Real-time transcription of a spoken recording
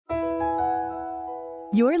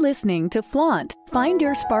You're listening to FLAUNT. Find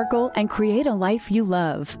your sparkle and create a life you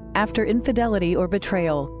love. After infidelity or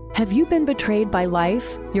betrayal, have you been betrayed by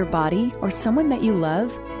life, your body, or someone that you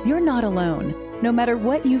love? You're not alone. No matter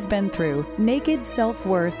what you've been through, Naked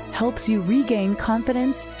Self-Worth helps you regain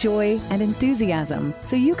confidence, joy, and enthusiasm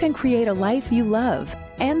so you can create a life you love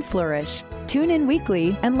and flourish. Tune in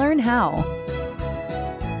weekly and learn how.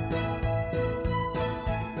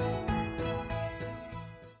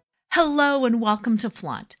 Hello and welcome to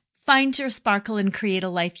FLAUNT. Find your sparkle and create a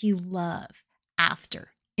life you love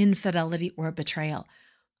after infidelity or betrayal.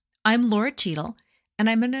 I'm Lora Cheadle, and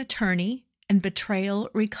I'm an attorney and betrayal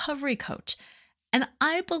recovery coach. And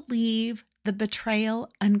I believe the betrayal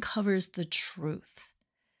uncovers the truth.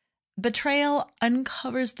 Betrayal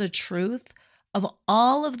uncovers the truth of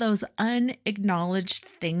all of those unacknowledged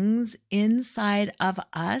things inside of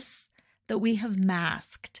us that we have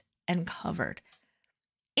masked and covered.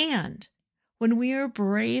 And when we are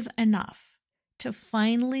brave enough to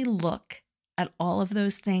finally look at all of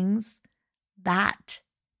those things, that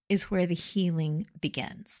is where the healing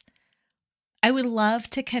begins. I would love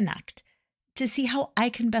to connect to see how I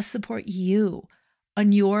can best support you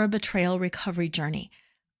on your betrayal recovery journey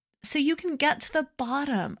so you can get to the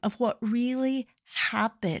bottom of what really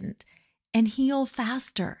happened and heal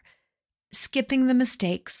faster, skipping the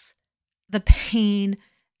mistakes, the pain,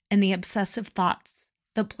 and the obsessive thoughts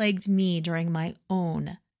that plagued me during my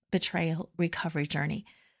own betrayal recovery journey.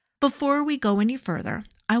 Before we go any further,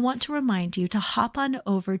 I want to remind you to hop on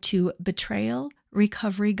over to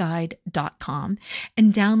betrayalrecoveryguide.com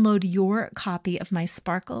and download your copy of my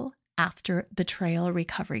Sparkle After Betrayal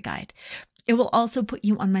Recovery Guide. It will also put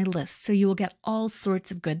you on my list, so you will get all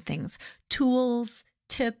sorts of good things, tools,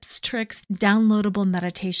 tips, tricks, downloadable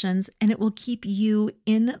meditations, and it will keep you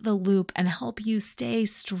in the loop and help you stay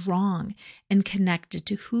strong and connected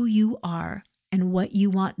to who you are and what you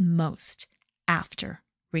want most after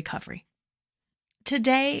recovery.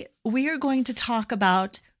 Today, we are going to talk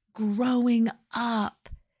about growing up.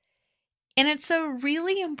 And it's a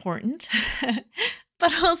really important,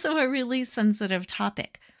 but also a really sensitive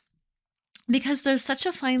topic because there's such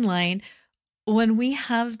a fine line when we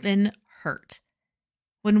have been hurt,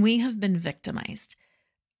 when we have been victimized,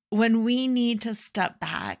 when we need to step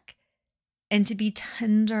back and to be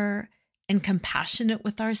tender and compassionate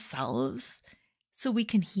with ourselves so we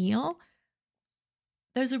can heal.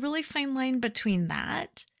 There's a really fine line between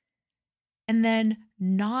that and then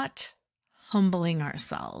not humbling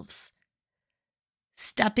ourselves,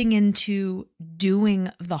 stepping into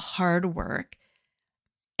doing the hard work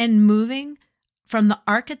and moving from the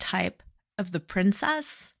archetype of the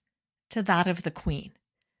princess to that of the queen.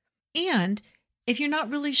 And if you're not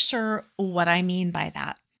really sure what I mean by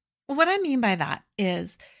that, what I mean by that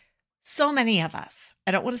is so many of us,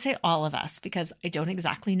 I don't want to say all of us because I don't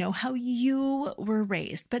exactly know how you were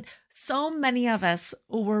raised, but so many of us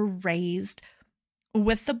were raised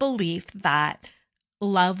with the belief that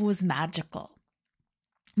love was magical,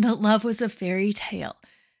 that love was a fairy tale,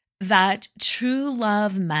 that true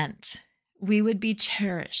love meant we would be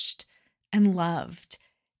cherished and loved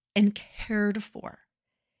and cared for.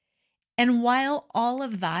 And while all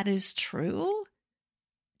of that is true,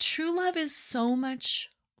 true love is so much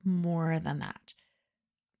more than that.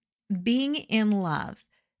 Being in love,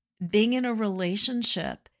 being in a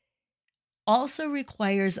relationship also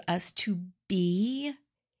requires us to be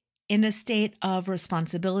in a state of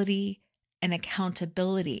responsibility and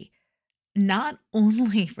accountability, not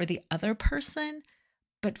only for the other person,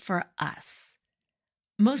 but for us.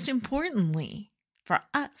 Most importantly, for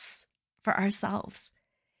us, for ourselves.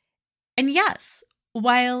 And yes,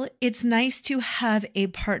 while it's nice to have a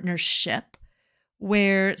partnership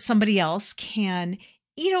where somebody else can,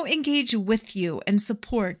 engage with you and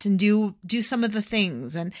support and do some of the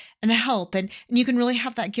things and help, and you can really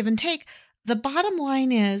have that give and take, the bottom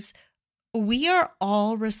line is we are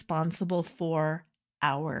all responsible for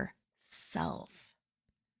ourselves.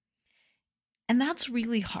 And that's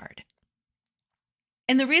really hard.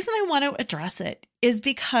 And the reason I want to address it is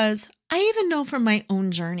because I even know from my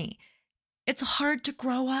own journey, it's hard to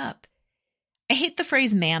grow up. I hate the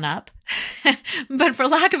phrase man up, but for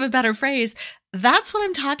lack of a better phrase, that's what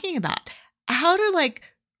I'm talking about. How to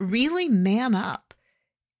really man up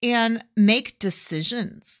and make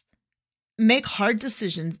decisions, make hard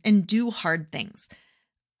decisions and do hard things.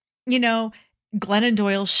 Glennon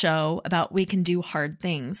Doyle's show about We Can Do Hard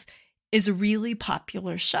Things is a really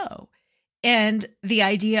popular show. And the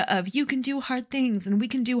idea of you can do hard things and we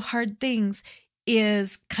can do hard things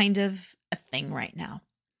is kind of a thing right now.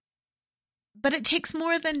 But it takes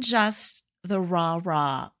more than just the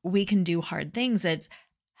rah, we can do hard things. It's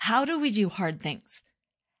how do we do hard things?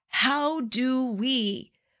 How do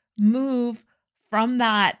we move from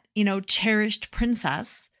that, cherished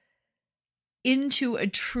princess into a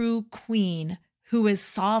true queen who is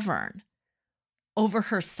sovereign over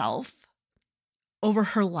herself, over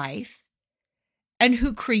her life, and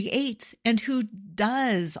who creates and who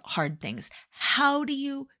does hard things? How do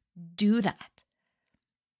you do that?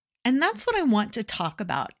 And that's what I want to talk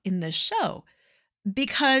about in this show.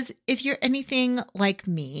 Because if you're anything like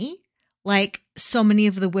me, like so many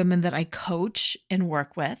of the women that I coach and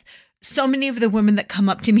work with, so many of the women that come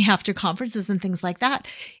up to me after conferences and things like that,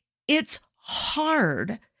 it's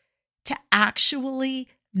hard to actually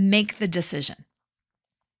make the decision,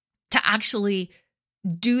 to actually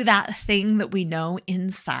do that thing that we know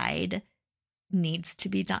inside needs to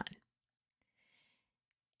be done.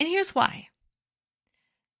 And here's why.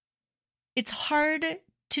 It's hard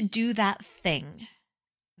to do that thing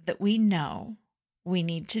that we know we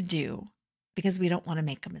need to do because we don't want to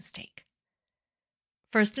make a mistake.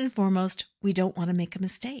 First and foremost, we don't want to make a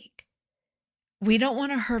mistake. We don't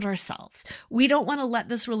want to hurt ourselves. We don't want to let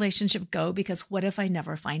this relationship go because what if I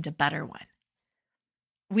never find a better one?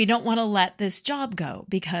 We don't want to let this job go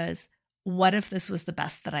because what if this was the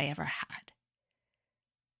best that I ever had?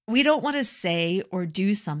 We don't want to say or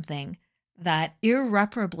do something that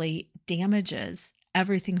irreparably damages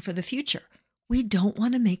everything for the future. We don't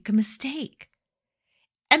want to make a mistake.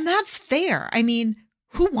 And that's fair. I mean,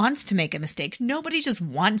 who wants to make a mistake? Nobody just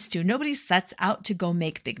wants to. Nobody sets out to go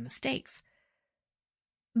make big mistakes.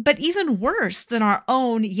 But even worse than our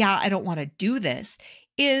own, I don't want to do this,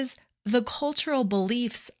 is the cultural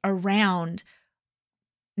beliefs around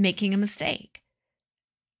making a mistake.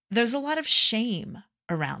 There's a lot of shame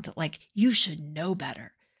around it. Like, you should know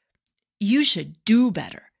better. You should do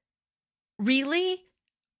better. Really?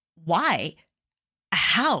 Why?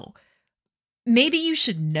 How? Maybe you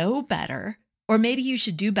should know better, or maybe you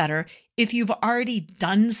should do better if you've already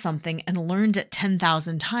done something and learned it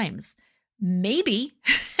 10,000 times. Maybe,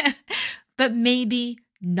 but maybe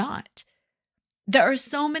not. There are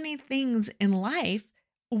so many things in life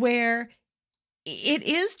where it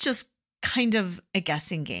is just kind of a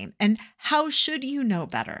guessing game. And how should you know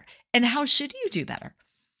better? And how should you do better?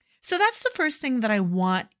 So that's the first thing that I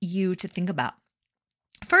want you to think about.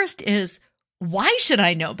 First is, why should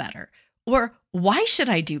I know better? Or why should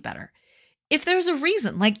I do better? If there's a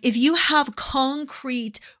reason, like if you have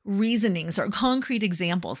concrete reasonings or concrete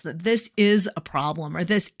examples that this is a problem or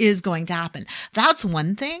this is going to happen, that's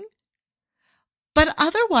one thing. But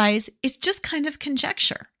otherwise, it's just kind of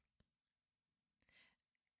conjecture.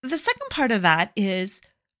 The second part of that is,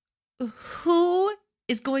 who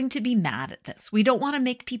is going to be mad at this? We don't want to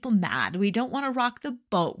make people mad. We don't want to rock the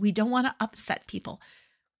boat. We don't want to upset people.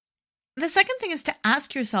 The second thing is to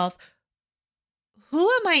ask yourself, who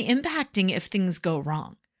am I impacting if things go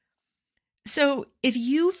wrong? So if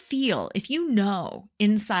you know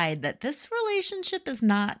inside that this relationship is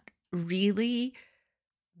not really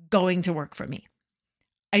going to work for me,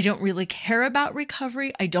 I don't really care about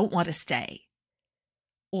recovery, I don't want to stay.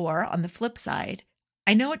 Or on the flip side,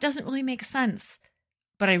 I know it doesn't really make sense,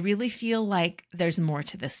 but I really feel like there's more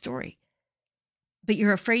to this story. But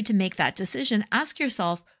you're afraid to make that decision. Ask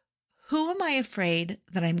yourself, who am I afraid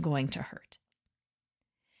that I'm going to hurt?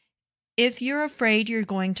 If you're afraid you're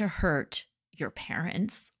going to hurt your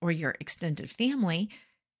parents or your extended family,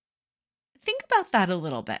 think about that a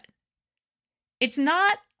little bit. It's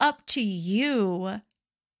not up to you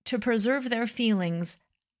to preserve their feelings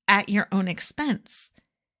at your own expense.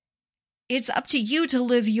 It's up to you to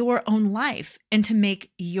live your own life and to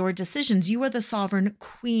make your decisions. You are the sovereign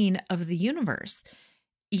queen of the universe.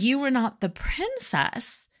 You are not the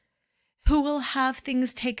princess who will have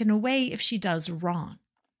things taken away if she does wrong.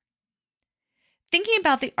 Thinking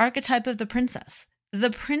about the archetype of the princess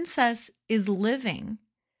is living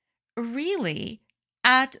really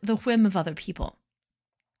at the whim of other people.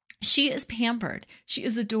 She is pampered. She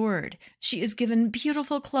is adored. She is given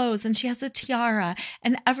beautiful clothes and she has a tiara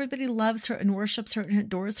and everybody loves her and worships her and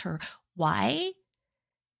adores her. Why?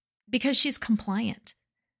 Because she's compliant.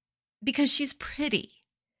 Because she's pretty.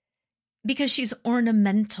 Because she's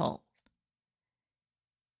ornamental.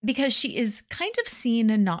 Because she is kind of seen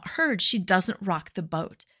and not heard. She doesn't rock the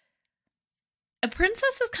boat. A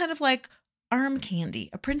princess is kind of like arm candy.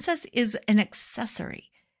 A princess is an accessory.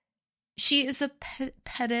 She is a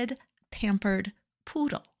petted, pampered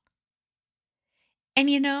poodle. And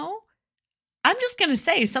I'm just going to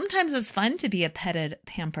say, sometimes it's fun to be a petted,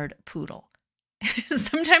 pampered poodle.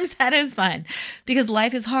 Sometimes that is fun because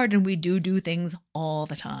life is hard and we do things all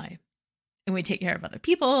the time. and we take care of other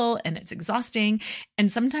people and it's exhausting.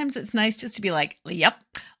 And sometimes it's nice just to be like, yep,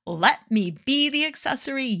 let me be the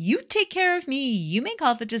accessory. You take care of me. You make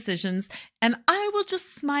all the decisions and I will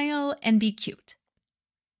just smile and be cute.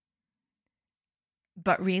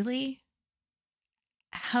 But really,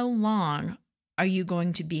 how long are you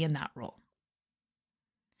going to be in that role?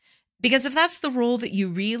 Because if that's the role that you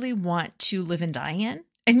really want to live and die in,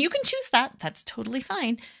 and you can choose that, that's totally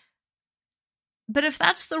fine. But if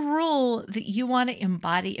that's the role that you want to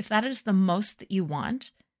embody, if that is the most that you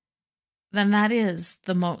want, then that is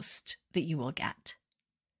the most that you will get.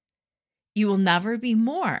 You will never be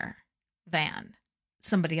more than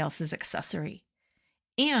somebody else's accessory.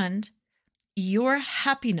 And your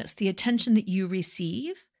happiness, the attention that you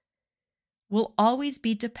receive, will always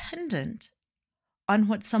be dependent on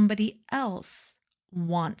what somebody else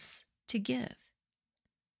wants to give.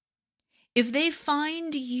 If they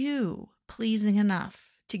find you pleasing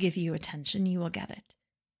enough to give you attention, you will get it.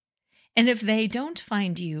 And if they don't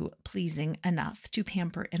find you pleasing enough to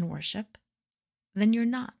pamper and worship, then you're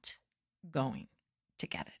not going to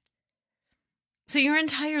get it. So your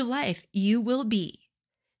entire life, you will be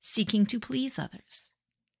seeking to please others,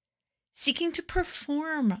 seeking to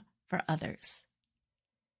perform for others,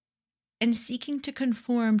 and seeking to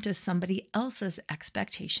conform to somebody else's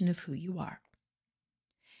expectation of who you are.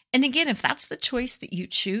 And again, if that's the choice that you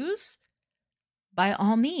choose, by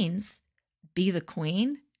all means, be the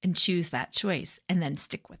queen and choose that choice and then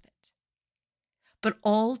stick with it. But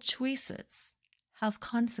all choices have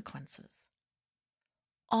consequences.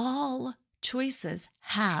 All choices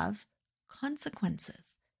have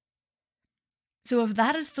consequences. So if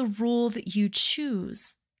that is the rule that you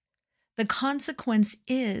choose, the consequence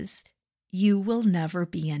is you will never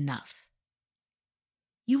be enough.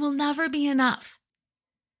 You will never be enough.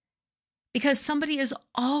 Because somebody is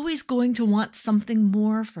always going to want something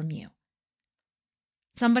more from you.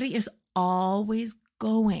 Somebody is always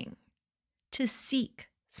going to seek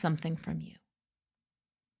something from you.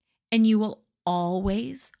 And you will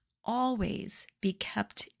always, always be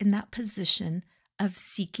kept in that position of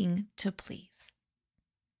seeking to please.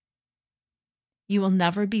 You will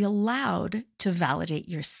never be allowed to validate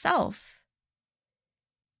yourself.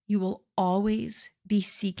 You will always be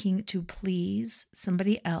seeking to please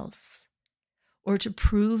somebody else, or to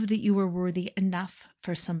prove that you are worthy enough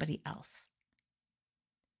for somebody else.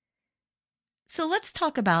 So let's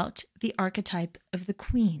talk about the archetype of the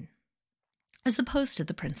queen as opposed to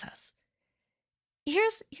the princess.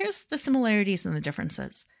 Here's the similarities and the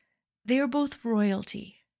differences. They are both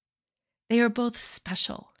royalty. They are both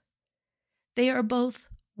special. They are both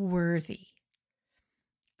worthy.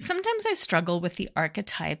 Sometimes I struggle with the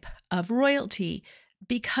archetype of royalty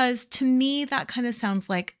because to me, that kind of sounds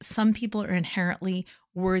like some people are inherently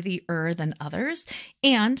worthier than others.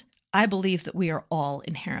 And I believe that we are all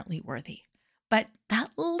inherently worthy. But that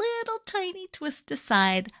little tiny twist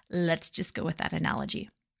aside, let's just go with that analogy.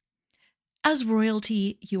 As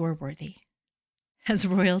royalty, you are worthy. As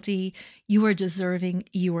royalty, you are deserving,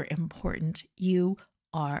 you are important, you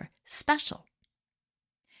are special.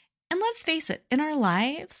 And let's face it, in our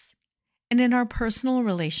lives and in our personal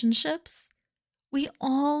relationships, we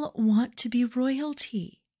all want to be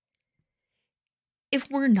royalty. If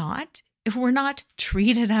we're not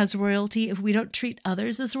treated as royalty, if we don't treat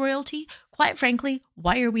others as royalty, quite frankly,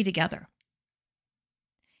 why are we together?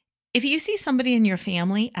 If you see somebody in your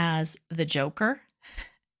family as the joker,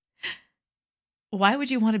 why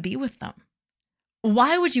would you want to be with them?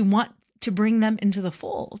 Why would you want to bring them into the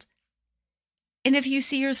fold? And if you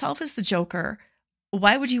see yourself as the joker,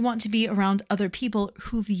 why would you want to be around other people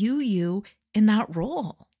who view you in that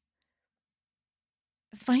role?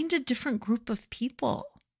 Find a different group of people.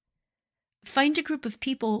 Find a group of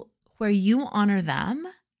people where you honor them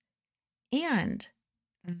and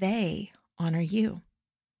they honor you.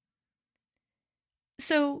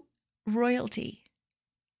 So, royalty,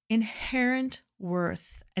 inherent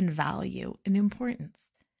worth and value and importance.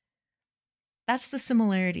 That's the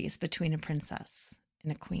similarities between a princess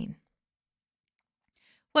and a queen.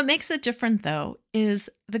 What makes it different, though, is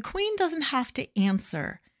the queen doesn't have to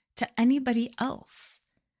answer to anybody else.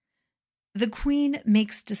 The queen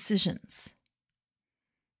makes decisions.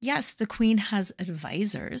 Yes, the queen has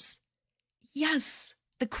advisors. Yes,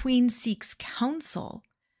 the queen seeks counsel.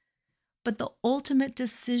 But the ultimate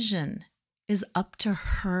decision is up to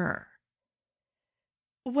her.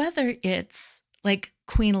 Whether it's like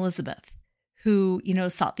Queen Elizabeth, who,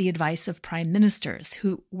 sought the advice of prime ministers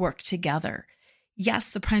who work together.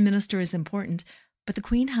 Yes, the prime minister is important, but the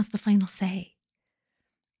queen has the final say.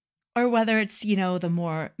 Or whether it's, the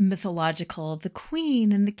more mythological, the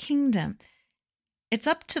queen and the kingdom. It's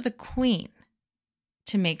up to the queen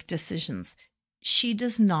to make decisions. She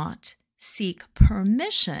does not seek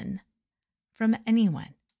permission from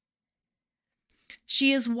anyone.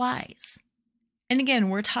 She is wise. And again,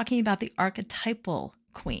 we're talking about the archetypal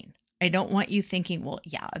queen. I don't want you thinking, well,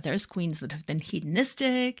 yeah, there's queens that have been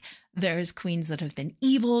hedonistic. There's queens that have been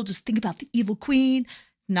evil. Just think about the evil queen.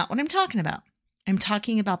 It's not what I'm talking about. I'm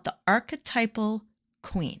talking about the archetypal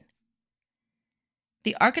queen.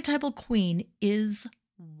 The archetypal queen is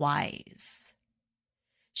wise.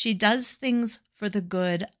 She does things for the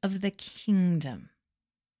good of the kingdom.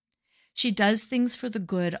 She does things for the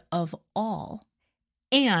good of all,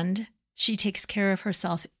 and she takes care of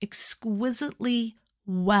herself exquisitely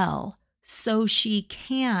well so she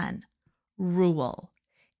can rule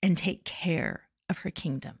and take care of her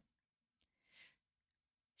kingdom.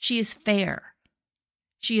 She is fair.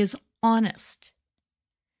 She is honest.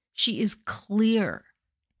 She is clear.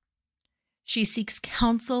 She seeks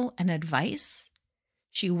counsel and advice.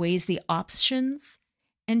 She weighs the options,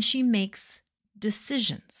 and she makes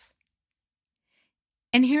decisions.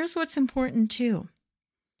 And here's what's important too.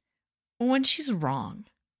 When she's wrong,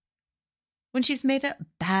 when she's made a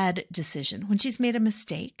bad decision, when she's made a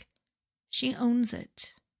mistake, she owns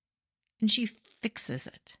it and she fixes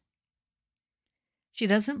it. She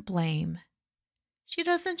doesn't blame. She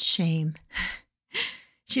doesn't shame.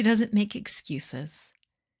 She doesn't make excuses.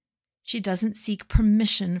 She doesn't seek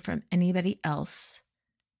permission from anybody else.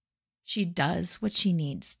 She does what she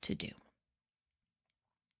needs to do.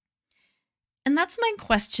 And that's my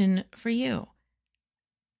question for you.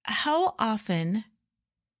 How often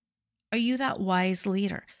are you that wise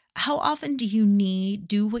leader? How often do you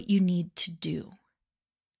do what you need to do?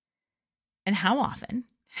 And how often,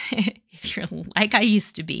 if you're like I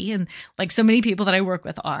used to be, and like so many people that I work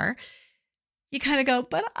with are, you kind of go,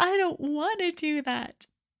 but I don't want to do that.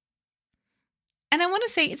 And I want to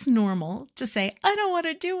say it's normal to say, I don't want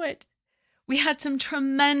to do it. We had some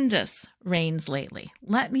tremendous rains lately.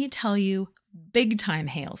 Let me tell you, big time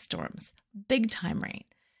hailstorms, big time rain.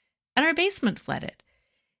 And our basement flooded.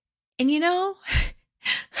 And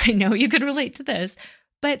I know you could relate to this,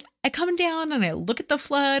 but I come down and I look at the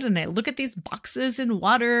flood and I look at these boxes in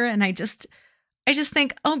water and I just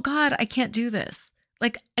think, oh God, I can't do this.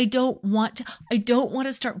 Like, I don't want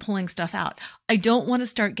to start pulling stuff out. I don't want to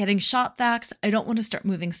start getting shop vacs. I don't want to start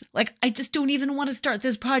moving. Like, I just don't even want to start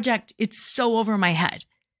this project. It's so over my head.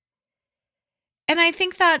 And I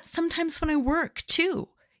think that sometimes when I work too,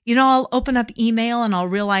 I'll open up email and I'll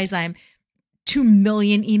realize I'm 2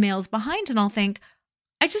 million emails behind and I'll think,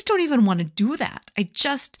 I just don't even want to do that. I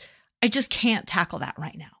just can't tackle that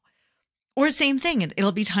right now. Or same thing,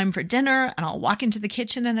 it'll be time for dinner and I'll walk into the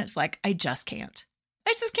kitchen and it's like, I just can't.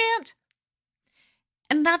 I just can't.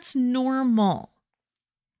 And that's normal.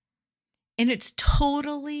 And it's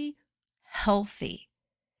totally healthy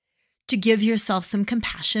to give yourself some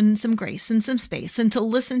compassion, some grace, and some space, and to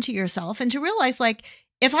listen to yourself and to realize, like,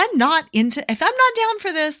 if I'm not down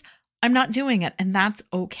for this, I'm not doing it. And that's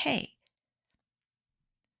okay.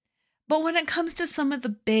 But when it comes to some of the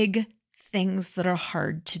big things that are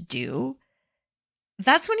hard to do,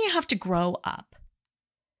 that's when you have to grow up.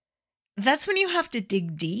 That's when you have to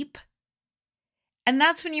dig deep. And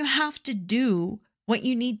that's when you have to do what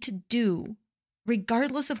you need to do,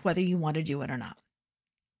 regardless of whether you want to do it or not.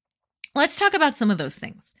 Let's talk about some of those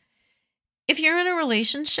things. If you're in a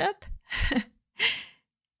relationship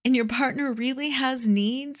and your partner really has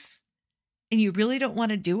needs and you really don't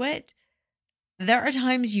want to do it, there are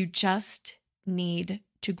times you just need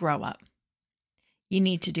to grow up. You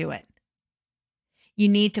need to do it. You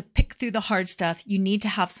need to pick through the hard stuff. You need to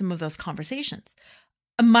have some of those conversations.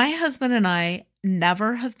 My husband and I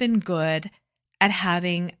never have been good at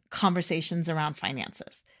having conversations around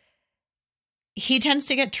finances. He tends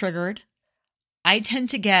to get triggered. I tend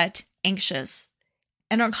to get anxious.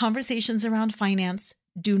 And our conversations around finance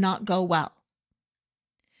do not go well.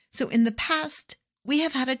 So in the past, we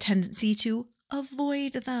have had a tendency to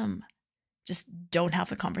avoid them. Just don't have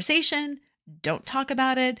the conversation. Don't talk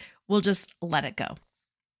about it. We'll just let it go.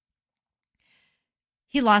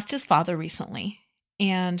 He lost his father recently,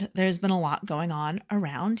 and there's been a lot going on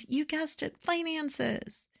around, you guessed it,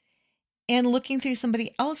 finances. And looking through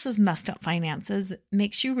somebody else's messed up finances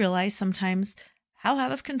makes you realize sometimes how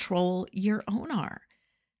out of control your own are.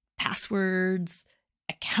 Passwords,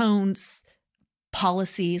 accounts,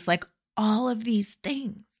 policies, like all of these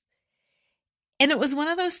things. And it was one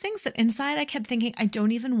of those things that inside I kept thinking, I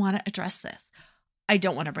don't even want to address this. I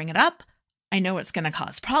don't want to bring it up. I know it's going to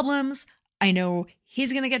cause problems. I know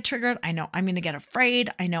he's going to get triggered. I know I'm going to get afraid.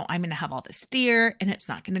 I know I'm going to have all this fear and it's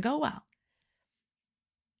not going to go well.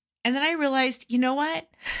 And then I realized, you know what?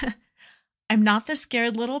 I'm not the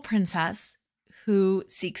scared little princess who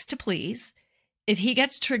seeks to please. If he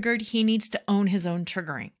gets triggered, he needs to own his own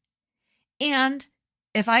triggering. And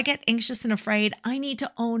if I get anxious and afraid, I need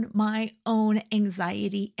to own my own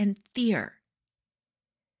anxiety and fear.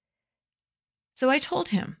 So I told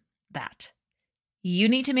him that you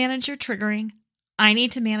need to manage your triggering. I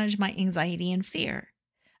need to manage my anxiety and fear.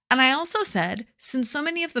 And I also said, since so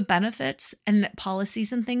many of the benefits and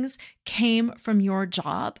policies and things came from your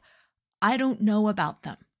job, I don't know about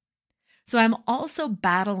them. So I'm also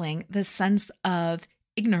battling this sense of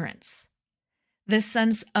ignorance, this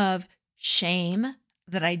sense of shame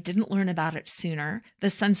that I didn't learn about it sooner,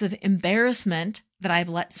 the sense of embarrassment that I've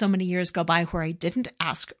let so many years go by where I didn't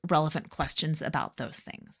ask relevant questions about those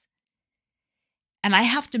things. And I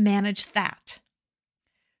have to manage that.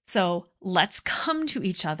 So let's come to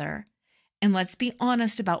each other and let's be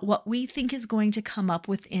honest about what we think is going to come up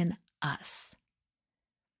within us.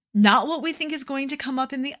 Not what we think is going to come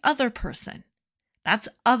up in the other person. That's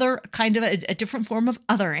other kind of a different form of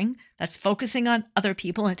othering. That's focusing on other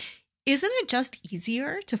people. And isn't it just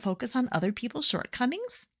easier to focus on other people's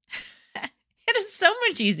shortcomings? It is so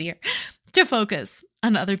much easier to focus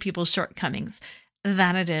on other people's shortcomings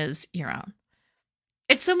than it is your own.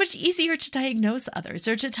 It's so much easier to diagnose others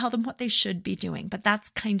or to tell them what they should be doing, but that's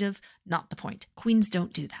kind of not the point. Queens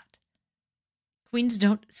don't do that. Queens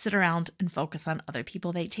don't sit around and focus on other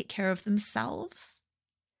people. They take care of themselves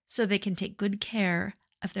so they can take good care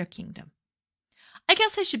of their kingdom. I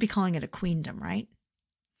guess I should be calling it a queendom, right?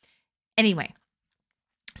 Anyway,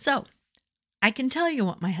 so I can tell you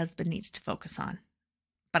what my husband needs to focus on,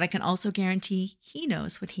 but I can also guarantee he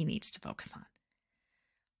knows what he needs to focus on.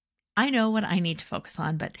 I know what I need to focus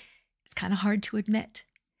on, but it's kind of hard to admit.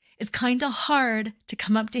 It's kind of hard to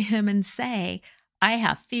come up to him and say, I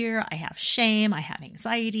have fear, I have shame, I have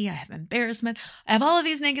anxiety, I have embarrassment, I have all of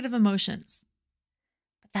these negative emotions.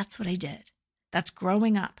 But that's what I did. That's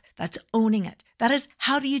growing up. That's owning it. That is,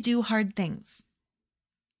 how do you do hard things?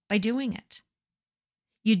 By doing it.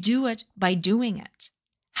 You do it by doing it.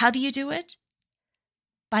 How do you do it?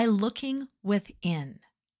 By looking within.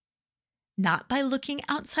 Not by looking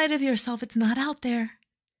outside of yourself. It's not out there.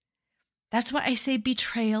 That's why I say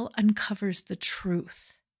betrayal uncovers the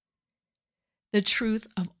truth. The truth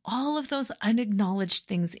of all of those unacknowledged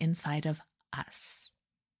things inside of us.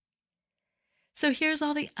 So here's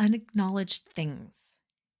all the unacknowledged things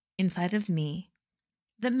inside of me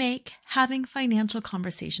that make having financial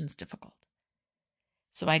conversations difficult.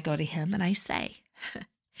 So I go to him and I say,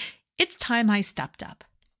 it's time I stepped up.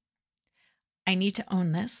 I need to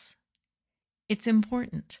own this. It's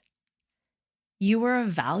important. You are a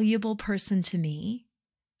valuable person to me.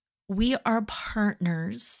 We are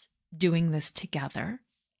partners doing this together.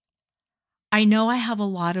 I know I have a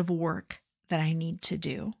lot of work that I need to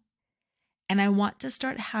do, and I want to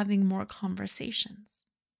start having more conversations.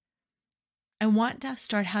 I want to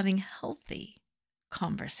start having healthy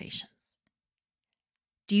conversations.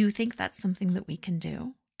 Do you think that's something that we can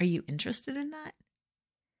do? Are you interested in that?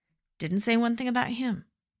 Didn't say one thing about him.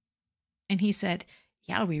 And he said,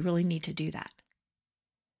 yeah, we really need to do that.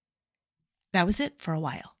 That was it for a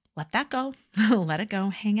while. Let that go. Let it go.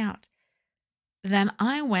 Hang out. Then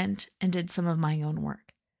I went and did some of my own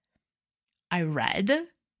work. I read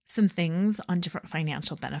some things on different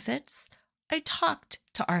financial benefits. I talked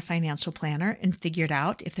to our financial planner and figured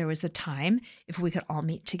out if there was a time, if we could all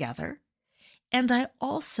meet together. And I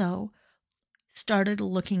also started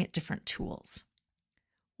looking at different tools.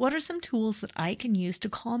 What are some tools that I can use to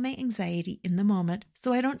calm my anxiety in the moment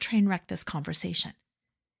so I don't train wreck this conversation?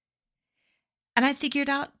 And I figured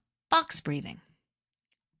out box breathing.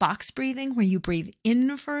 Box breathing, where you breathe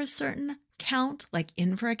in for a certain count, like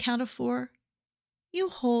in for a count of 4. You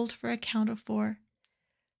hold for a count of 4.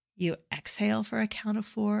 You exhale for a count of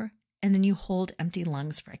 4. And then you hold empty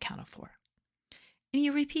lungs for a count of 4. And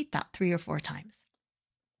you repeat that 3 or 4 times.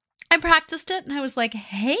 I practiced it and I was like,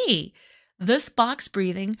 hey, this box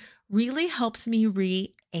breathing really helps me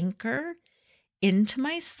re-anchor into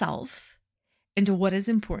myself and to what is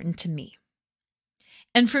important to me.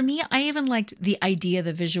 And for me, I even liked the idea,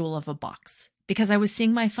 the visual of a box, because I was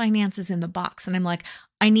seeing my finances in the box and I'm like,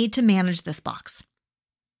 I need to manage this box.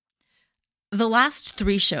 The last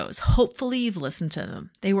 3 shows, hopefully you've listened to them.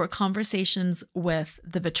 They were conversations with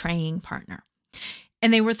the betraying partner.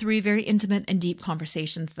 And they were 3 very intimate and deep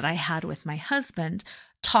conversations that I had with my husband,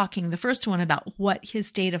 talking, the first one about what his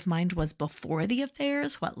state of mind was before the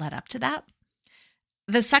affairs, what led up to that.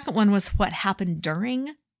 The second one was what happened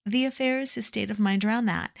during the affairs, his state of mind around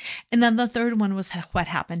that. And then the third one was what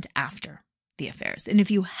happened after the affairs. And if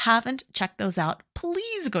you haven't checked those out,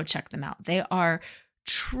 please go check them out. They are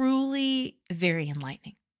truly very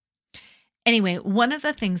enlightening. Anyway, one of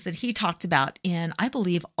the things that he talked about in, I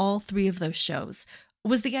believe, all 3 of those shows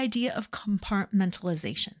was the idea of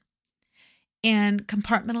compartmentalization. And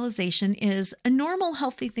compartmentalization is a normal,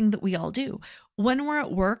 healthy thing that we all do. When we're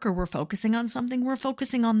at work or we're focusing on something, we're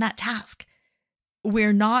focusing on that task.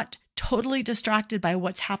 We're not totally distracted by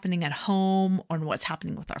what's happening at home or what's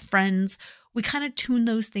happening with our friends. We kind of tune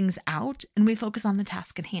those things out and we focus on the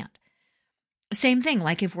task at hand. Same thing,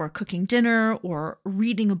 like if we're cooking dinner or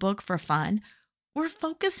reading a book for fun, we're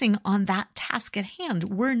focusing on that task at hand.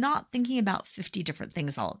 We're not thinking about 50 different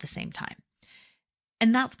things all at the same time.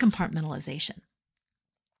 And that's compartmentalization.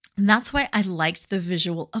 And that's why I liked the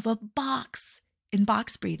visual of a box in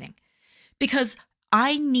box breathing, because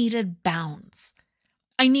I needed bounds.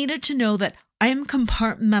 I needed to know that I'm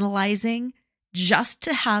compartmentalizing just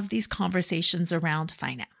to have these conversations around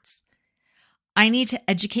finance. I need to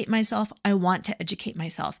educate myself. I want to educate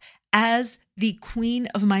myself. As the queen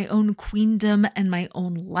of my own queendom and my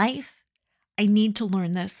own life, I need to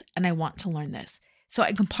learn this and I want to learn this. So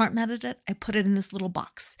I compartmented it. I put it in this little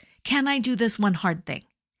box. Can I do this one hard thing?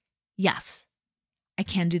 Yes, I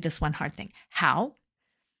can do this one hard thing. How?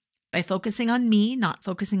 By focusing on me, not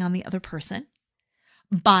focusing on the other person.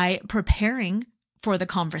 By preparing for the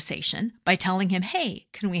conversation, by telling him, hey,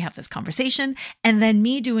 can we have this conversation? And then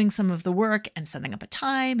me doing some of the work and setting up a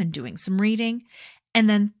time and doing some reading. And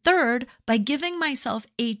then third, by giving myself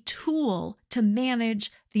a tool to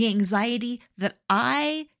manage the anxiety that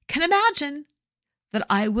I can imagine that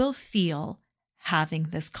I will feel having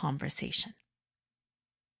this conversation.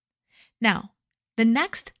 Now, the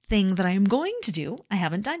next thing that I am going to do, I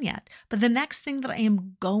haven't done yet, but the next thing that I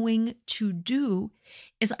am going to do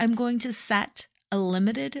is I'm going to set a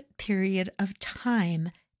limited period of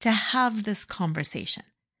time to have this conversation.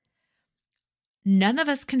 None of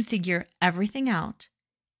us can figure everything out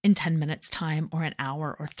in 10 minutes time or an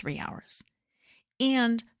hour or 3 hours.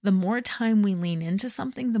 And the more time we lean into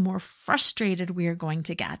something, the more frustrated we are going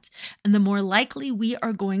to get, and the more likely we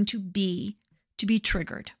are going to be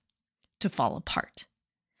triggered, to fall apart.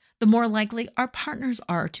 The more likely our partners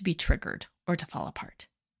are to be triggered or to fall apart.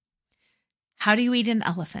 How do you eat an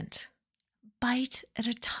elephant? Bite at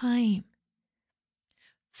a time.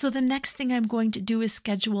 So the next thing I'm going to do is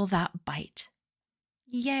schedule that bite.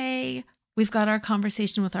 Yay, we've got our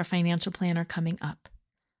conversation with our financial planner coming up.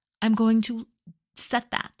 I'm going to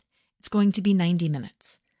set that. It's going to be 90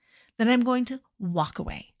 minutes. Then I'm going to walk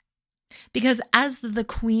away. Because as the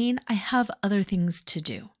queen, I have other things to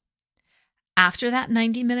do. After that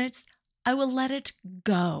 90 minutes, I will let it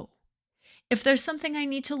go. If there's something I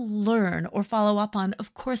need to learn or follow up on,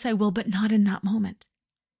 of course I will, but not in that moment.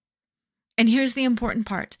 And here's the important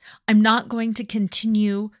part. I'm not going to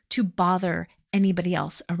continue to bother anybody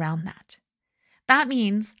else around that. That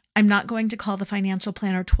means I'm not going to call the financial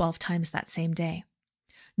planner 12 times that same day.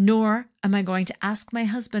 Nor am I going to ask my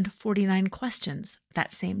husband 49 questions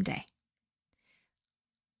that same day.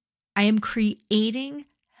 I am creating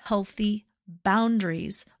healthy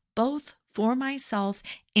boundaries, both for myself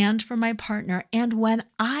and for my partner. And when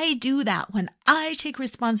I do that, when I take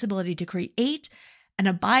responsibility to create and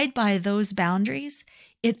abide by those boundaries,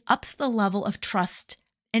 it ups the level of trust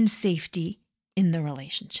and safety in the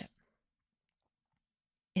relationship.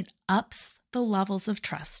 It ups the levels of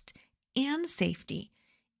trust and safety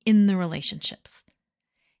in the relationships.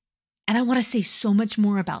 And I want to say so much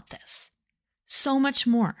more about this. So much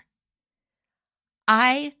more.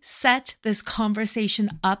 I set this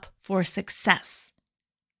conversation up for success.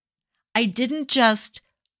 I didn't just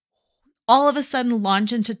all of a sudden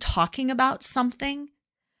launch into talking about something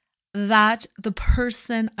that the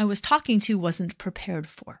person I was talking to wasn't prepared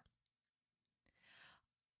for.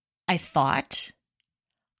 I thought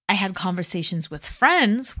I had conversations with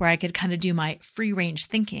friends where I could kind of do my free range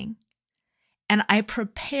thinking. And I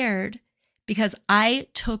prepared because I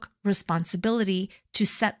took responsibility to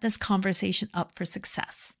set this conversation up for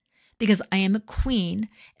success. Because I am a queen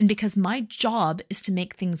and because my job is to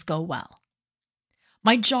make things go well.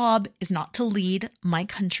 My job is not to lead my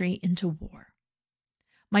country into war.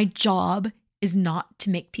 My job is not to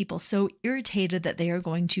make people so irritated that they are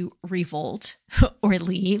going to revolt or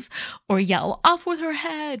leave or yell off with her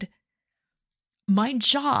head. My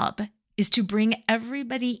job is to bring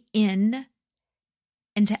everybody in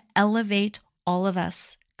and to elevate all of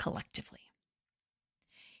us collectively.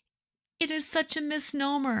 It is such a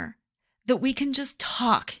misnomer that we can just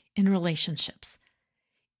talk in relationships.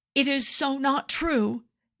 It is so not true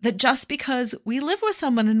that just because we live with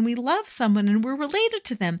someone and we love someone and we're related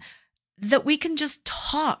to them, that we can just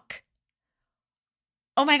talk.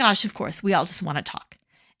 Oh my gosh, of course, we all just want to talk.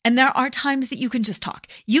 And there are times that you can just talk.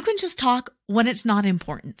 You can just talk when it's not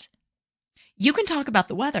important. You can talk about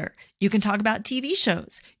the weather. You can talk about TV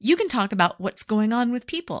shows. You can talk about what's going on with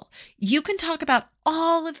people. You can talk about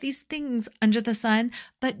all of these things under the sun,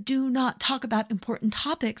 but do not talk about important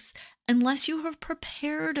topics unless you have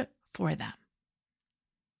prepared for them.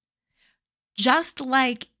 Just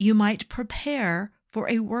like you might prepare for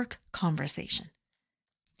a work conversation.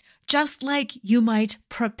 Just like you might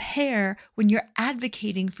prepare when you're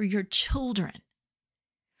advocating for your children.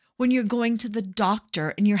 When you're going to the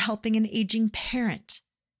doctor and you're helping an aging parent.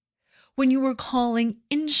 When you were calling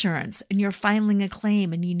insurance and you're filing a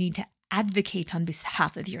claim and you need to advocate on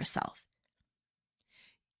behalf of yourself.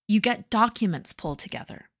 You get documents pulled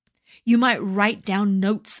together. You might write down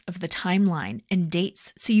notes of the timeline and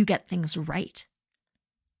dates so you get things right.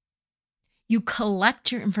 You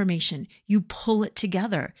collect your information, you pull it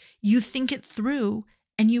together, you think it through,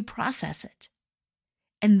 and you process it.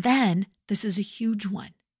 And then, this is a huge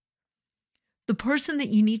one. The person that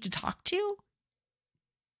you need to talk to,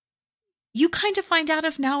 you kind of find out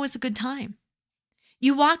if now is a good time.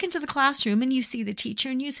 You walk into the classroom and you see the teacher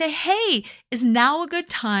and you say, hey, is now a good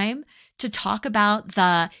time to talk about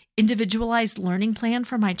the individualized learning plan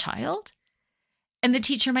for my child? And the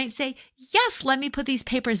teacher might say, yes, let me put these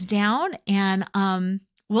papers down and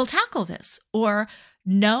we'll tackle this. Or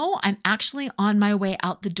no, I'm actually on my way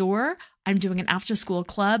out the door. I'm doing an after-school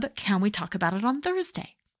club. Can we talk about it on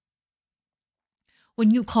Thursday?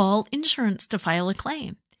 When you call insurance to file a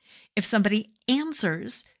claim, if somebody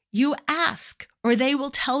answers, you ask, or they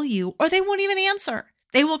will tell you, or they won't even answer.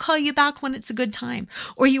 They will call you back when it's a good time.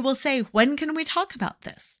 Or you will say, when can we talk about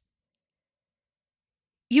this?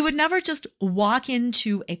 You would never just walk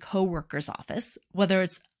into a coworker's office, whether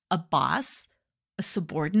it's a boss, a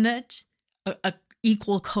subordinate, a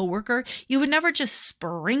equal coworker. You would never just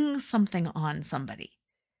spring something on somebody.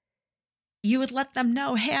 You would let them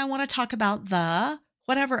know, hey, I want to talk about the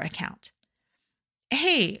whatever account.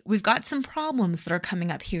 Hey, we've got some problems that are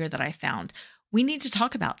coming up here that I found. We need to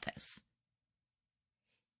talk about this.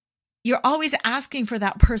 You're always asking for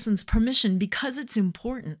that person's permission because it's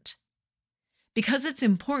important. Because it's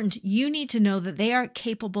important, you need to know that they are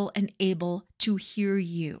capable and able to hear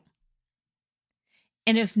you.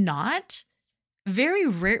 And if not, very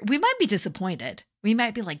rare, we might be disappointed. We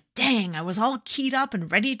might be like, dang, I was all keyed up and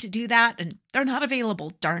ready to do that, and they're not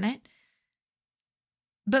available, darn it.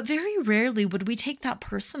 But very rarely would we take that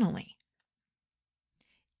personally.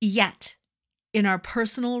 Yet, in our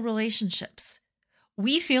personal relationships,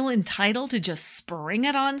 we feel entitled to just spring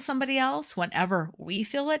it on somebody else whenever we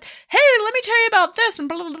feel it. Hey, let me tell you about this and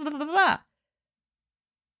blah, blah, blah, blah, blah.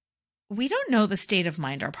 We don't know the state of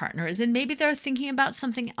mind our partner is in. Maybe they're thinking about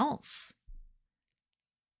something else.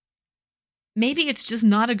 Maybe it's just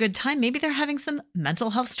not a good time. Maybe they're having some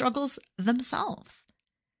mental health struggles themselves.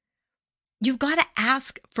 You've got to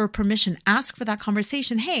ask for permission. Ask for that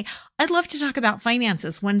conversation. Hey, I'd love to talk about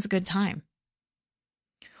finances. When's a good time?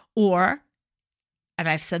 Or, and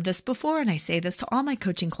I've said this before, and I say this to all my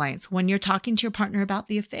coaching clients, when you're talking to your partner about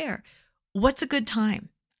the affair, what's a good time?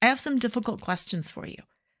 I have some difficult questions for you.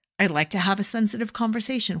 I'd like to have a sensitive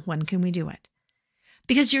conversation. When can we do it?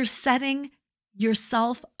 Because you're setting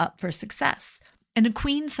yourself up for success. And a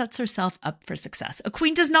queen sets herself up for success. A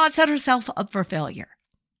queen does not set herself up for failure.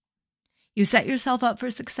 You set yourself up for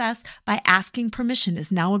success by asking permission.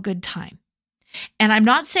 Is now a good time? And I'm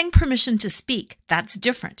not saying permission to speak. That's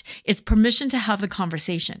different. It's permission to have the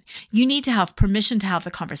conversation. You need to have permission to have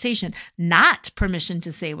the conversation, not permission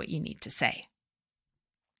to say what you need to say.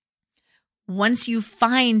 Once you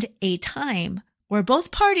find a time where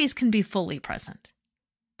both parties can be fully present,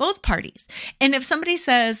 both parties. And if somebody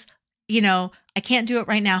says, I can't do it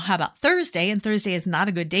right now, how about Thursday? And Thursday is not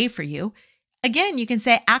a good day for you. Again, you can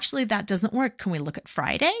say, actually, that doesn't work. Can we look at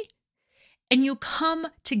Friday? And you come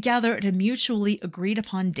together at a mutually agreed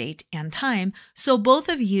upon date and time. So both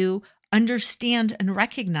of you understand and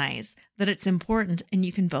recognize that it's important and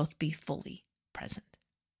you can both be fully present.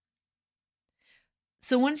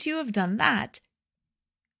 So once you have done that,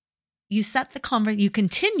 you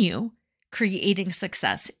continue creating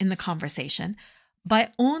success in the conversation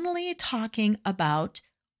by only talking about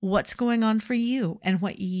what's going on for you and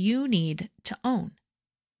what you need to own.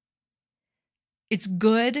 It's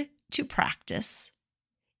good to practice.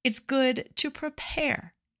 It's good to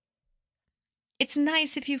prepare. It's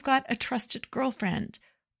nice if you've got a trusted girlfriend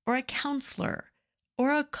or a counselor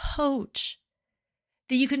or a coach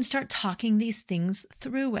that you can start talking these things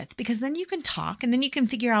through with, because then you can talk and then you can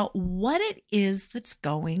figure out what it is that's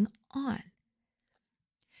going on.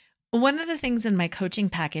 One of the things in my coaching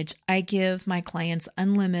package, I give my clients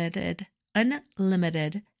unlimited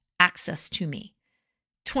access to me,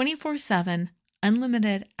 24/7,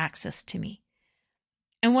 unlimited access to me.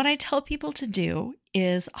 And what I tell people to do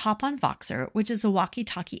is hop on Voxer, which is a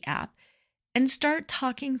walkie-talkie app, and start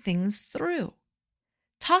talking things through.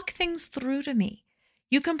 Talk things through to me.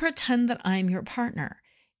 You can pretend that I'm your partner.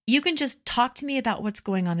 You can just talk to me about what's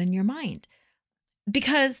going on in your mind,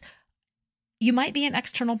 because you might be an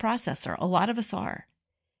external processor. A lot of us are.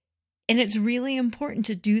 And it's really important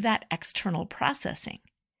to do that external processing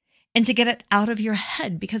and to get it out of your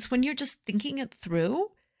head, because when you're just thinking it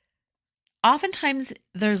through, oftentimes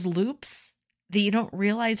there's loops that you don't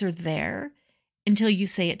realize are there until you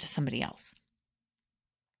say it to somebody else.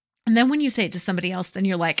 And then when you say it to somebody else, then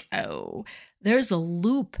you're like, oh, there's a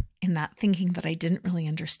loop in that thinking that I didn't really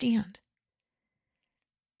understand.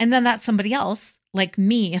 And then that somebody else, like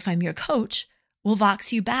me, if I'm your coach, will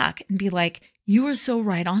vox you back and be like, you were so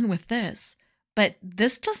right on with this, but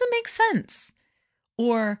this doesn't make sense.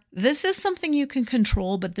 Or this is something you can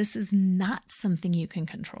control, but this is not something you can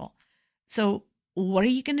control. So what are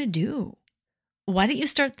you going to do? Why don't you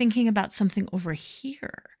start thinking about something over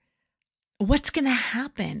here? What's going to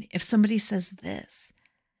happen if somebody says this?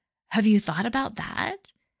 Have you thought about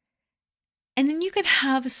that? And then you can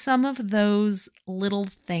have some of those little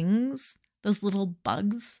things, those little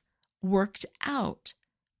bugs worked out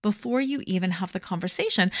before you even have the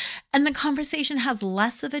conversation. And the conversation has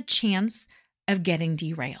less of a chance of getting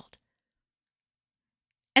derailed.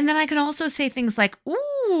 And then I can also say things like,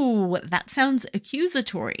 ooh, that sounds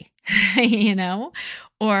accusatory,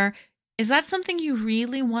 or is that something you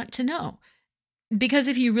really want to know? Because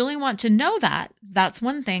if you really want to know that, that's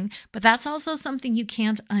one thing, but that's also something you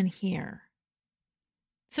can't unhear.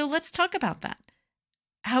 So let's talk about that.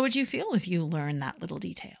 How would you feel if you learned that little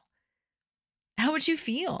detail? How would you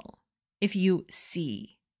feel if you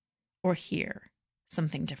see or hear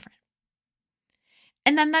something different?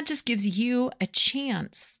 And then that just gives you a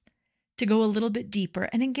chance to go a little bit deeper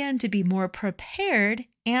and again, to be more prepared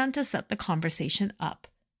and to set the conversation up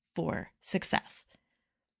for success.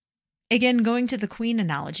 Again, going to the queen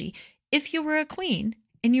analogy, if you were a queen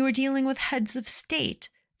and you were dealing with heads of state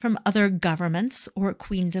from other governments or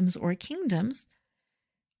queendoms or kingdoms,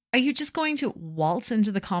 are you just going to waltz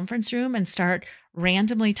into the conference room and start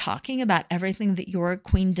randomly talking about everything that your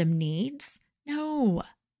queendom needs? No.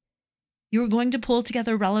 You are going to pull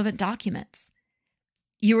together relevant documents.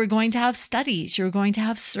 You are going to have studies. You are going to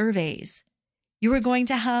have surveys. You are going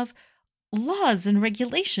to have laws and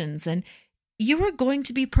regulations, and you are going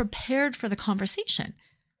to be prepared for the conversation.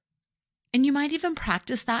 And you might even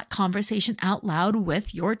practice that conversation out loud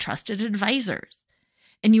with your trusted advisors.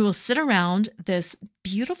 And you will sit around this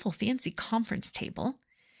beautiful, fancy conference table,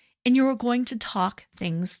 and you are going to talk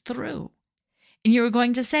things through. And you are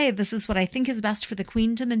going to say, this is what I think is best for the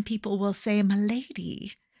queendom. And people will say, my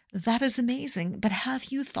lady, that is amazing. But have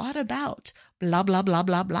you thought about blah, blah, blah,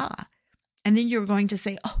 blah, blah? And then you're going to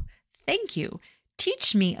say, oh, thank you.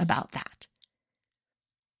 Teach me about that.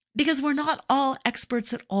 Because we're not all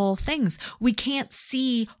experts at all things. We can't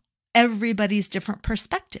see everybody's different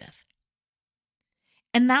perspective.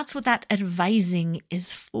 And that's what that advising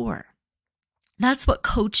is for. That's what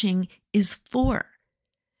coaching is for.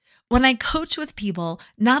 When I coach with people,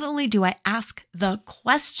 not only do I ask the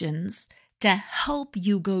questions to help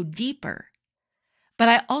you go deeper, but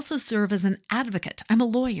I also serve as an advocate. I'm a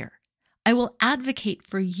lawyer. I will advocate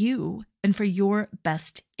for you and for your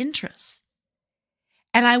best interests.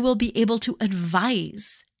 And I will be able to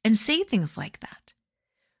advise and say things like that.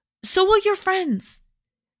 So will your friends.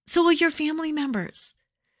 So will your family members.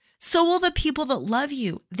 So will the people that love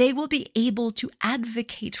you. They will be able to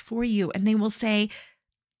advocate for you, and they will say,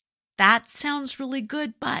 that sounds really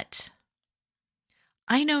good, but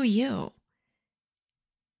I know you.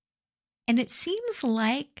 And it seems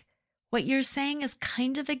like what you're saying is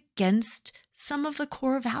kind of against some of the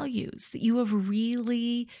core values that you have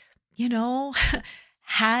really,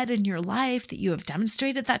 had in your life, that you have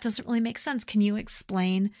demonstrated. That doesn't really make sense. Can you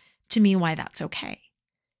explain to me why that's okay?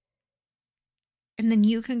 And then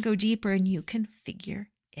you can go deeper and you can figure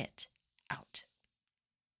it out.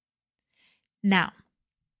 Now,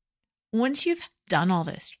 once you've done all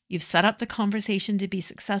this, you've set up the conversation to be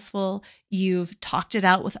successful, you've talked it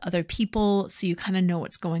out with other people so you kind of know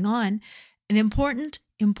what's going on. An important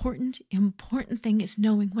thing is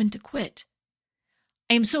knowing when to quit.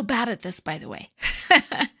 I am so bad at this, by the way.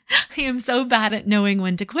 I am so bad at knowing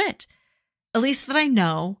when to quit. At least that I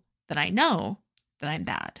know that I'm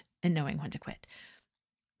bad at knowing when to quit.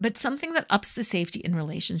 But something that ups the safety in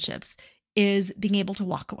relationships is being able to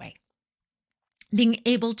walk away. Being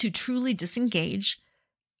able to truly disengage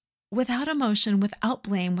without emotion, without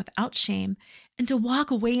blame, without shame, and to walk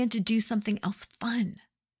away and to do something else fun.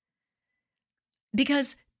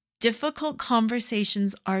 Because difficult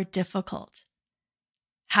conversations are difficult.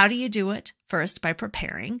 How do you do it? First, by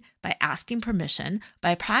preparing, by asking permission,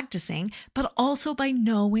 by practicing, but also by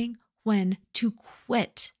knowing when to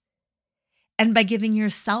quit. And by giving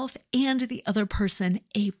yourself and the other person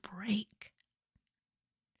a break.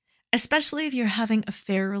 Especially if you're having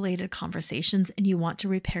affair-related conversations and you want to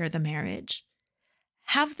repair the marriage.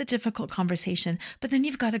 Have the difficult conversation, but then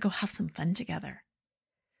you've got to go have some fun together.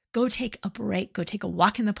 Go take a break. Go take a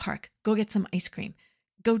walk in the park. Go get some ice cream.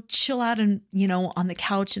 Go chill out and, on the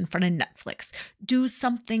couch in front of Netflix. Do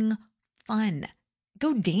something fun.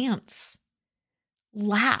 Go dance.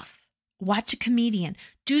 Laugh. Watch a comedian.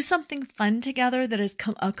 Do something fun together that is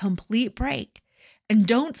a complete break. And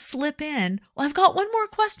don't slip in, well, I've got one more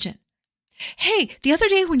question. Hey, the other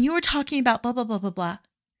day when you were talking about blah, blah, blah, blah, blah.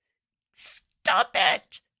 Stop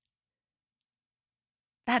it.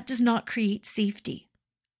 That does not create safety.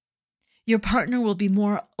 Your partner will be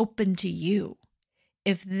more open to you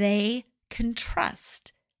if they can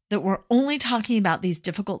trust that we're only talking about these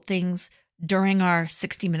difficult things during our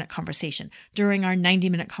 60-minute conversation, during our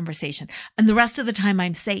 90-minute conversation. And the rest of the time,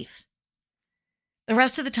 I'm safe. The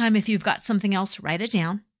rest of the time, if you've got something else, write it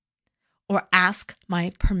down or ask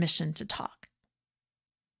my permission to talk.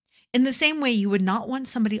 In the same way, you would not want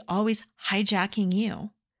somebody always hijacking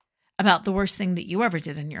you about the worst thing that you ever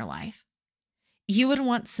did in your life. You would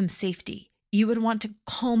want some safety. You would want to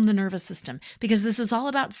calm the nervous system because this is all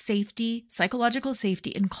about safety, psychological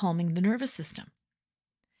safety, and calming the nervous system.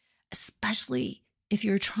 Especially if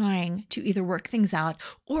you're trying to either work things out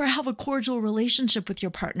or have a cordial relationship with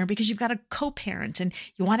your partner because you've got a co-parent and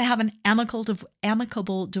you want to have an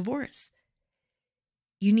amicable divorce.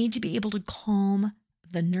 You need to be able to calm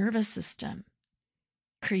the nervous system,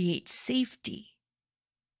 create safety.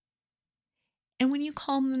 And when you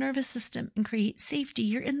calm the nervous system and create safety,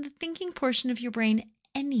 you're in the thinking portion of your brain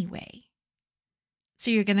anyway. So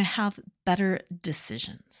you're going to have better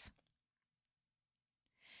decisions.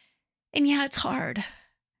 And yeah, it's hard.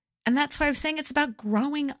 And that's why I was saying it's about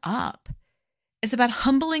growing up. It's about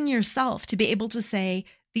humbling yourself to be able to say,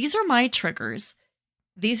 these are my triggers.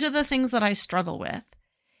 These are the things that I struggle with.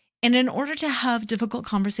 And in order to have difficult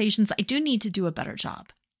conversations, I do need to do a better job.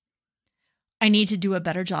 I need to do a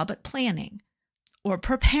better job at planning or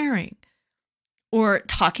preparing or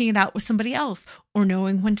talking it out with somebody else or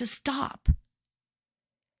knowing when to stop.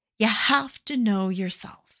 You have to know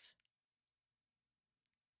yourself.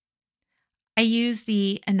 I use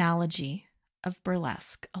the analogy of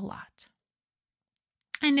burlesque a lot.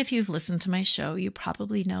 And if you've listened to my show, you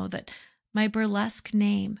probably know that my burlesque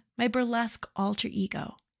name, my burlesque alter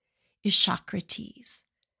ego, is Socrates.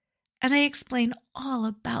 And I explain all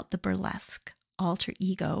about the burlesque alter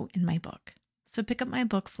ego in my book. So pick up my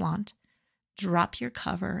book, FLAUNT, drop your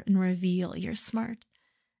cover, and reveal your smart,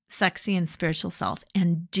 sexy, and spiritual self,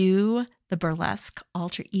 and do the burlesque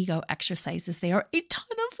alter ego exercises. They are a ton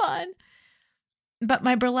of fun. But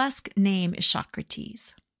my burlesque name is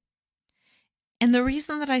Socrates. And the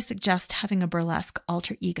reason that I suggest having a burlesque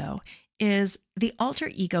alter ego is the alter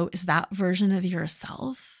ego is that version of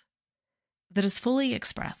yourself that is fully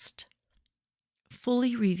expressed,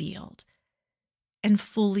 fully revealed, and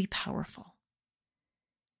fully powerful.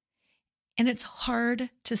 And it's hard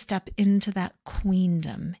to step into that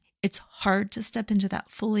queendom. It's hard to step into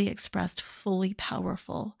that fully expressed, fully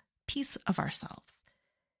powerful piece of ourselves.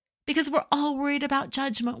 Because we're all worried about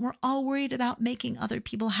judgment. We're all worried about making other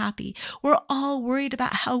people happy. We're all worried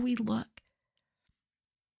about how we look.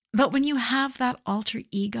 But when you have that alter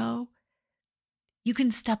ego, you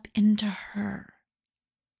can step into her.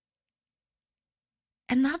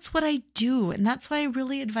 And that's what I do. And that's what I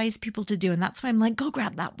really advise people to do. And that's why I'm like, go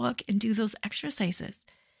grab that book and do those exercises.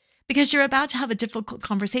 Because you're about to have a difficult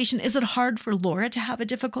conversation. Is it hard for Lora to have a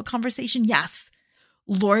difficult conversation? Yes.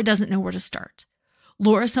 Lora doesn't know where to start.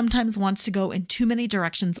 Lora sometimes wants to go in too many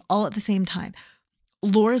directions all at the same time.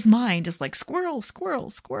 Laura's mind is like squirrel, squirrel,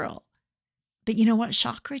 squirrel. But you know what?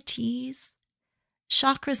 Socrates?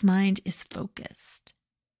 Chakra's mind is focused.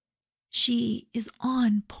 She is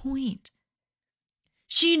on point.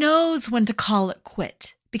 She knows when to call it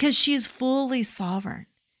quit because she is fully sovereign.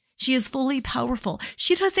 She is fully powerful.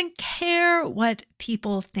 She doesn't care what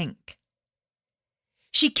people think.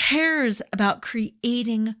 She cares about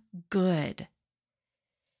creating good.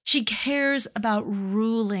 She cares about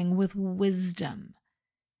ruling with wisdom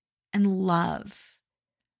and love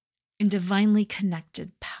and divinely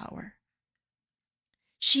connected power.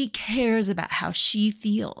 She cares about how she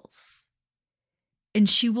feels, and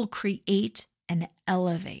she will create and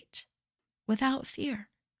elevate without fear.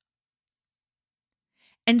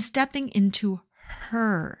 And stepping into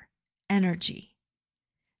her energy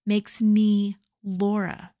makes me,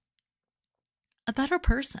 Lora, a better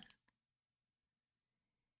person.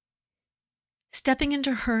 Stepping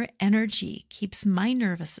into her energy keeps my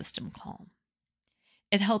nervous system calm.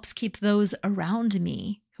 It helps keep those around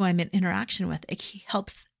me who I'm in interaction with, it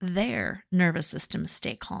helps their nervous system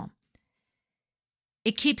stay calm.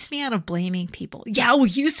 It keeps me out of blaming people. Yeah, well,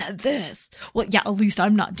 you said this. Well, yeah, at least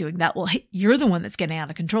I'm not doing that. Well, hey, you're the one that's getting out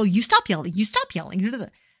of control. You stop yelling. You stop yelling.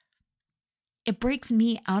 It breaks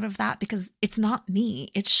me out of that because it's not me.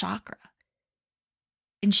 It's chakra.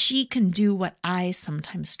 And she can do what I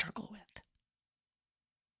sometimes struggle with.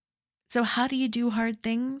 So how do you do hard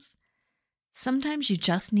things? Sometimes you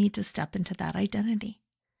just need to step into that identity.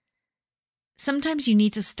 Sometimes you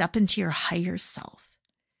need to step into your higher self.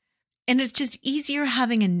 And it's just easier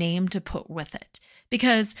having a name to put with it.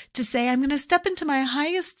 Because to say, I'm going to step into my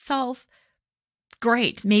highest self,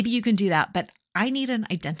 great, maybe you can do that. But I need an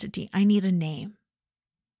identity. I need a name.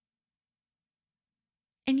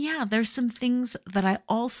 And yeah, there's some things that I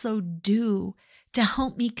also do to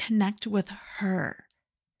help me connect with her.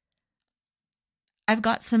 I've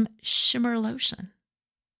got some shimmer lotion.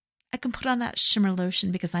 I can put on that shimmer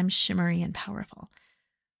lotion because I'm shimmery and powerful.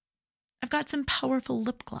 I've got some powerful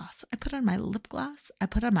lip gloss. I put on my lip gloss, I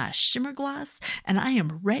put on my shimmer gloss, and I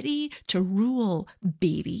am ready to rule,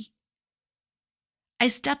 baby. I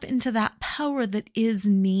step into that power that is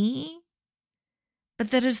me,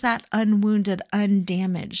 but that is that unwounded,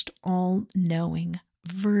 undamaged, all-knowing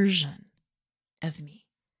version of me.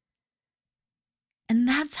 And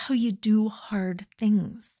that's how you do hard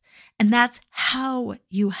things. And that's how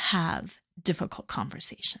you have difficult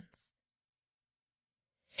conversations.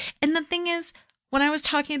 And the thing is, when I was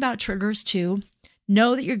talking about triggers too,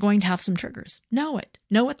 know that you're going to have some triggers. Know it.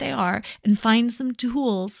 Know what they are and find some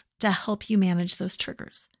tools to help you manage those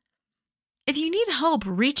triggers. If you need help,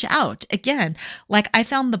 reach out. Again, like I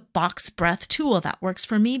found the box breath tool that works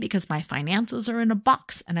for me because my finances are in a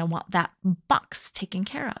box and I want that box taken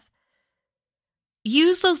care of.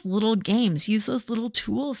 Use those little games. Use those little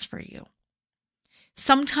tools for you.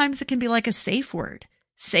 Sometimes it can be like a safe word.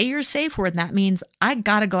 Say your safe word, and that means I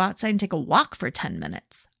got to go outside and take a walk for 10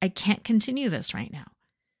 minutes. I can't continue this right now.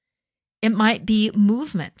 It might be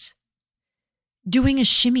movement. Doing a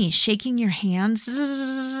shimmy, shaking your hands.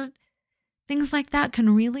 Things like that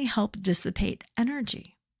can really help dissipate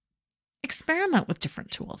energy. Experiment with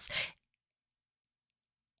different tools.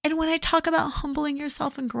 And when I talk about humbling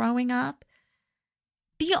yourself and growing up,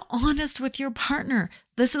 be honest with your partner.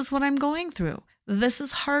 This is what I'm going through. This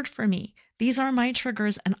is hard for me. These are my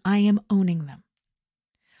triggers and I am owning them.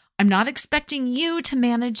 I'm not expecting you to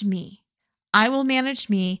manage me. I will manage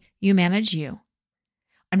me. You manage you.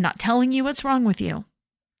 I'm not telling you what's wrong with you.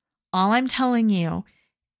 All I'm telling you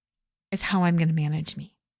is how I'm going to manage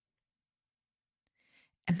me.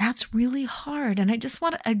 And that's really hard. And I just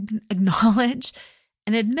want to acknowledge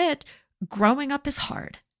and admit growing up is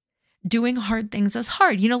hard. Doing hard things is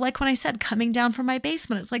hard. You know, like when I said coming down from my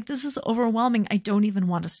basement, it's like, this is overwhelming. I don't even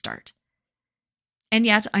want to start. And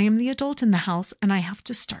yet I am the adult in the house and I have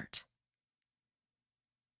to start.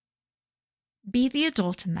 Be the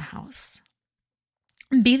adult in the house.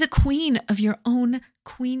 Be the queen of your own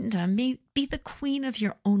queendom. Be the queen of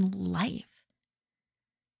your own life.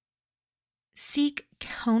 Seek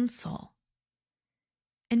counsel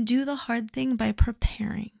and do the hard thing by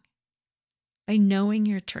preparing. By knowing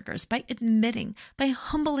your triggers, by admitting, by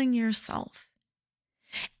humbling yourself.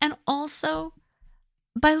 And also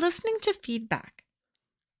by listening to feedback.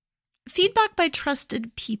 Feedback by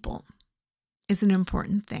trusted people is an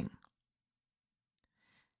important thing.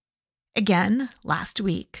 Again, last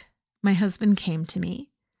week, my husband came to me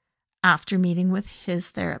after meeting with his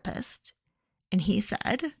therapist, and he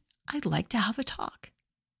said, I'd like to have a talk,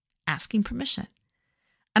 asking permission.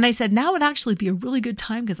 And I said, now would actually be a really good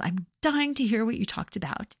time because I'm dying to hear what you talked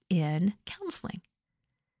about in counseling.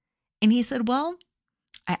 And he said, well,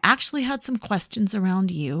 I actually had some questions around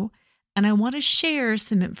you and I want to share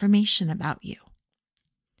some information about you.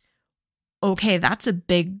 Okay, that's a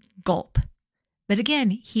big gulp. But again,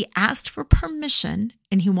 he asked for permission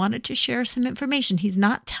and he wanted to share some information. He's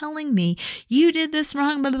not telling me you did this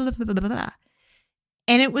wrong, blah, blah, blah, blah, blah.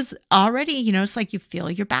 And it was already, you know, it's like you feel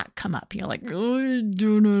your back come up. You're like,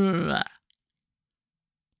 oh,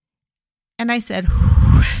 and I said,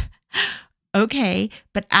 okay,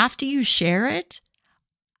 but after you share it,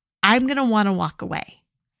 I'm going to want to walk away.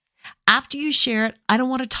 After you share it, I don't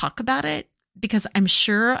want to talk about it because I'm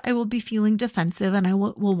sure I will be feeling defensive and I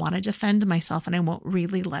will want to defend myself and I won't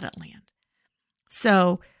really let it land.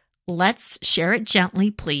 So let's share it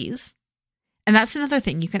gently, please. And that's another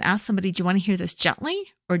thing. You can ask somebody, do you want to hear this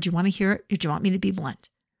gently, or do you want to hear it, or do you want me to be blunt?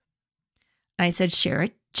 And I said, share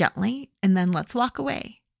it gently, and then let's walk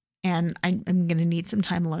away. And I'm going to need some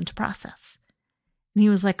time alone to process. And he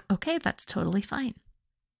was like, okay, that's totally fine.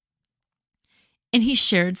 And he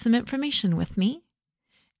shared some information with me.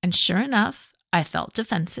 And sure enough, I felt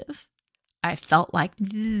defensive. I felt like,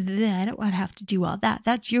 I don't want to have to do all that.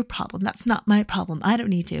 That's your problem. That's not my problem. I don't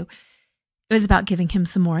need to. It was about giving him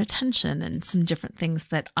some more attention and some different things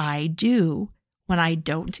that I do when I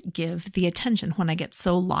don't give the attention, when I get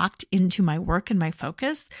so locked into my work and my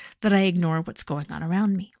focus that I ignore what's going on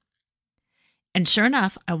around me. And sure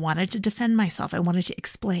enough, I wanted to defend myself. I wanted to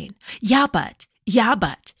explain. Yeah, but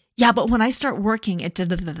when I start working, it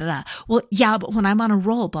da-da-da-da-da. Well, yeah, but when I'm on a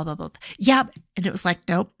roll, blah, blah, blah. Yeah. And it was like,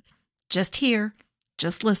 nope, just hear,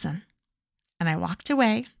 just listen. And I walked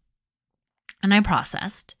away and I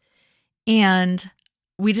processed. And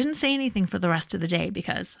we didn't say anything for the rest of the day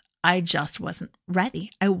because I just wasn't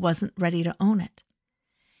ready. I wasn't ready to own it.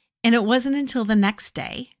 And it wasn't until the next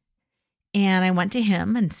day, and I went to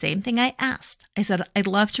him, and same thing I asked. I said, I'd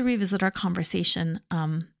love to revisit our conversation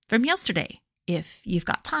from yesterday if you've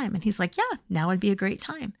got time. And he's like, yeah, now would be a great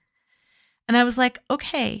time. And I was like,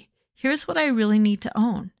 okay, here's what I really need to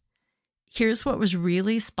own. Here's what was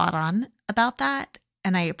really spot on about that,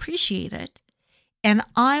 and I appreciate it. And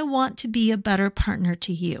I want to be a better partner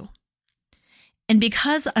to you. And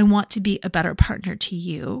because I want to be a better partner to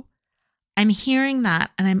you, I'm hearing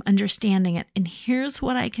that and I'm understanding it. And here's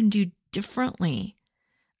what I can do differently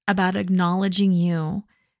about acknowledging you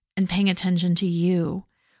and paying attention to you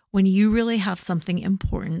when you really have something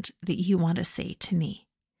important that you want to say to me.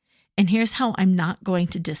 And here's how I'm not going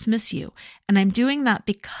to dismiss you. And I'm doing that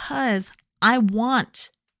because I want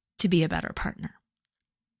to be a better partner.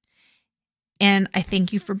 And I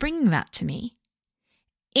thank you for bringing that to me.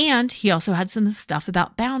 And he also had some stuff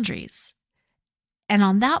about boundaries. And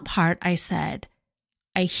on that part, I said,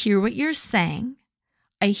 I hear what you're saying.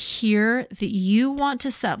 I hear that you want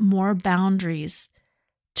to set more boundaries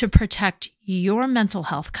to protect your mental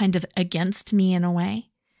health, kind of against me in a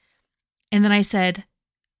way. And then I said,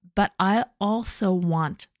 but I also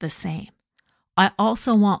want the same. I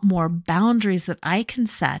also want more boundaries that I can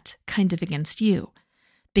set kind of against you,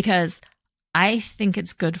 because I think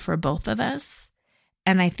it's good for both of us.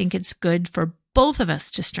 And I think it's good for both of us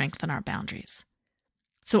to strengthen our boundaries.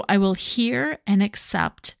 So I will hear and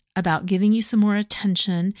accept about giving you some more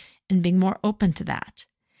attention and being more open to that.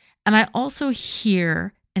 And I also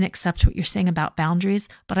hear and accept what you're saying about boundaries,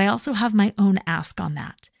 but I also have my own ask on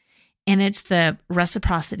that. And it's the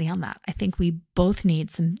reciprocity on that. I think we both need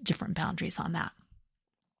some different boundaries on that.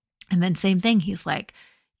 And then same thing, he's like,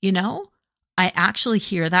 I actually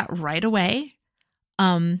hear that right away.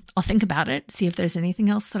 I'll think about it, see if there's anything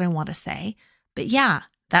else that I want to say. But yeah,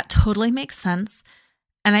 that totally makes sense.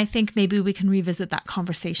 And I think maybe we can revisit that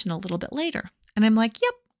conversation a little bit later. And I'm like,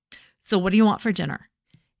 yep. So what do you want for dinner?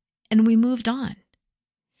 And we moved on.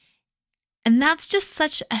 And that's just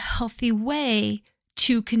such a healthy way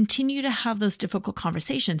to continue to have those difficult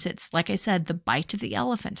conversations. It's, like I said, the bite of the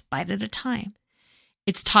elephant, bite at a time.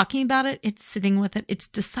 It's talking about it. It's sitting with it. It's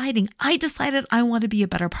deciding. I decided I want to be a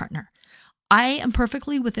better partner. I am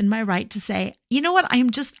perfectly within my right to say, you know what? I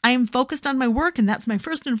am focused on my work, and that's my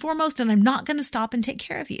first and foremost, and I'm not going to stop and take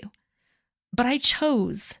care of you. But I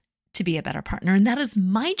chose to be a better partner, and that is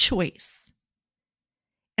my choice.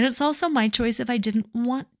 And it's also my choice if I didn't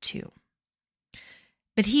want to.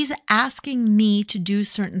 But he's asking me to do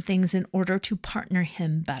certain things in order to partner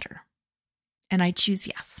him better. And I choose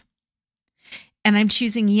yes. And I'm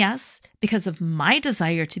choosing yes because of my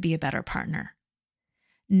desire to be a better partner.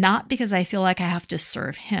 Not because I feel like I have to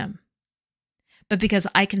serve him, but because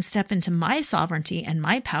I can step into my sovereignty and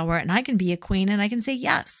my power, and I can be a queen, and I can say,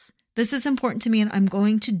 yes, this is important to me, and I'm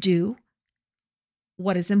going to do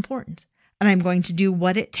what is important. And I'm going to do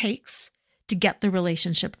what it takes to get the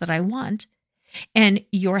relationship that I want. And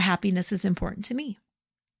your happiness is important to me.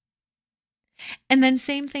 And then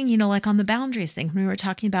same thing, like on the boundaries thing, when we were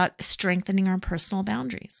talking about strengthening our personal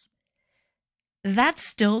boundaries. That's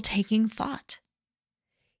still taking thought.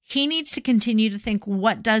 He needs to continue to think,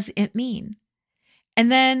 what does it mean?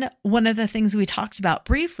 And then one of the things we talked about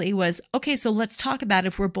briefly was, okay, so let's talk about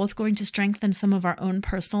if we're both going to strengthen some of our own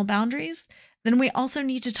personal boundaries, then we also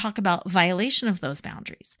need to talk about violation of those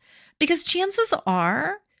boundaries. Because chances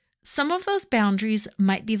are some of those boundaries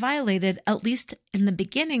might be violated, at least in the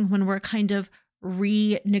beginning when we're kind of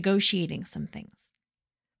renegotiating some things.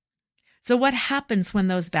 So what happens when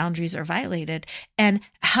those boundaries are violated? And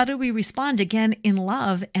how do we respond again in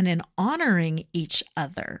love and in honoring each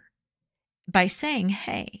other? By saying,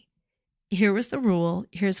 hey, here was the rule.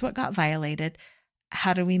 Here's what got violated.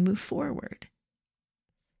 How do we move forward?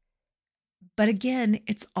 But again,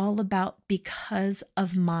 it's all about because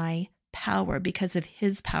of my power, because of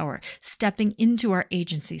his power, stepping into our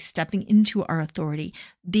agency, stepping into our authority,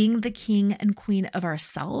 being the king and queen of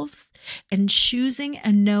ourselves, and choosing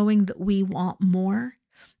and knowing that we want more,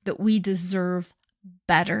 that we deserve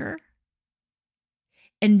better,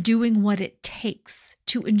 and doing what it takes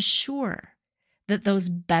to ensure that those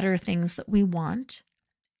better things that we want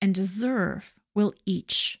and deserve will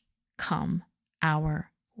each come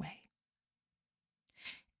our way.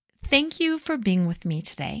 Thank you for being with me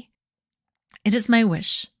today. It is my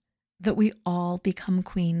wish that we all become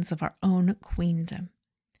queens of our own queendom,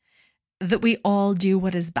 that we all do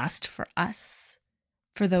what is best for us,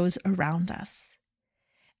 for those around us,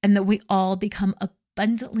 and that we all become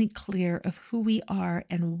abundantly clear of who we are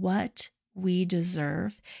and what we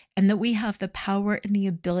deserve, and that we have the power and the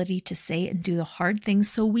ability to say and do the hard things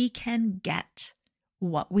so we can get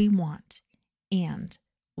what we want and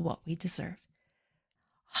what we deserve.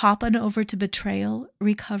 Hop on over to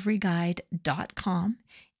betrayalrecoveryguide.com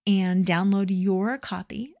and download your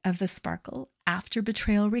copy of the Sparkle After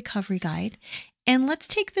Betrayal Recovery Guide. And let's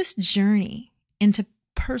take this journey into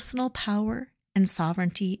personal power and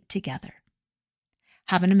sovereignty together.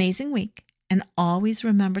 Have an amazing week, and always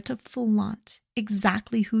remember to flaunt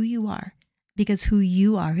exactly who you are, because who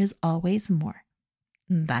you are is always more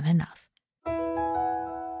than enough.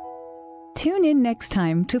 Tune in next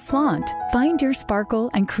time to Flaunt. Find your sparkle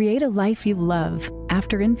and create a life you love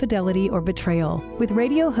after infidelity or betrayal with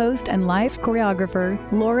radio host and live choreographer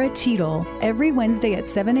Lora Cheadle every Wednesday at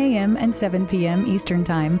 7 a.m. and 7 p.m. Eastern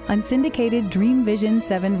Time on syndicated Dream Vision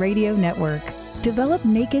 7 radio network. Develop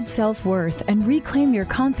naked self-worth and reclaim your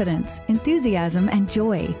confidence, enthusiasm, and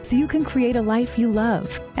joy so you can create a life you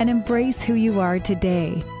love and embrace who you are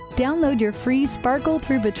today. Download your free Sparkle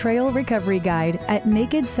Through Betrayal Recovery Guide at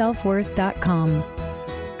nakedselfworth.com.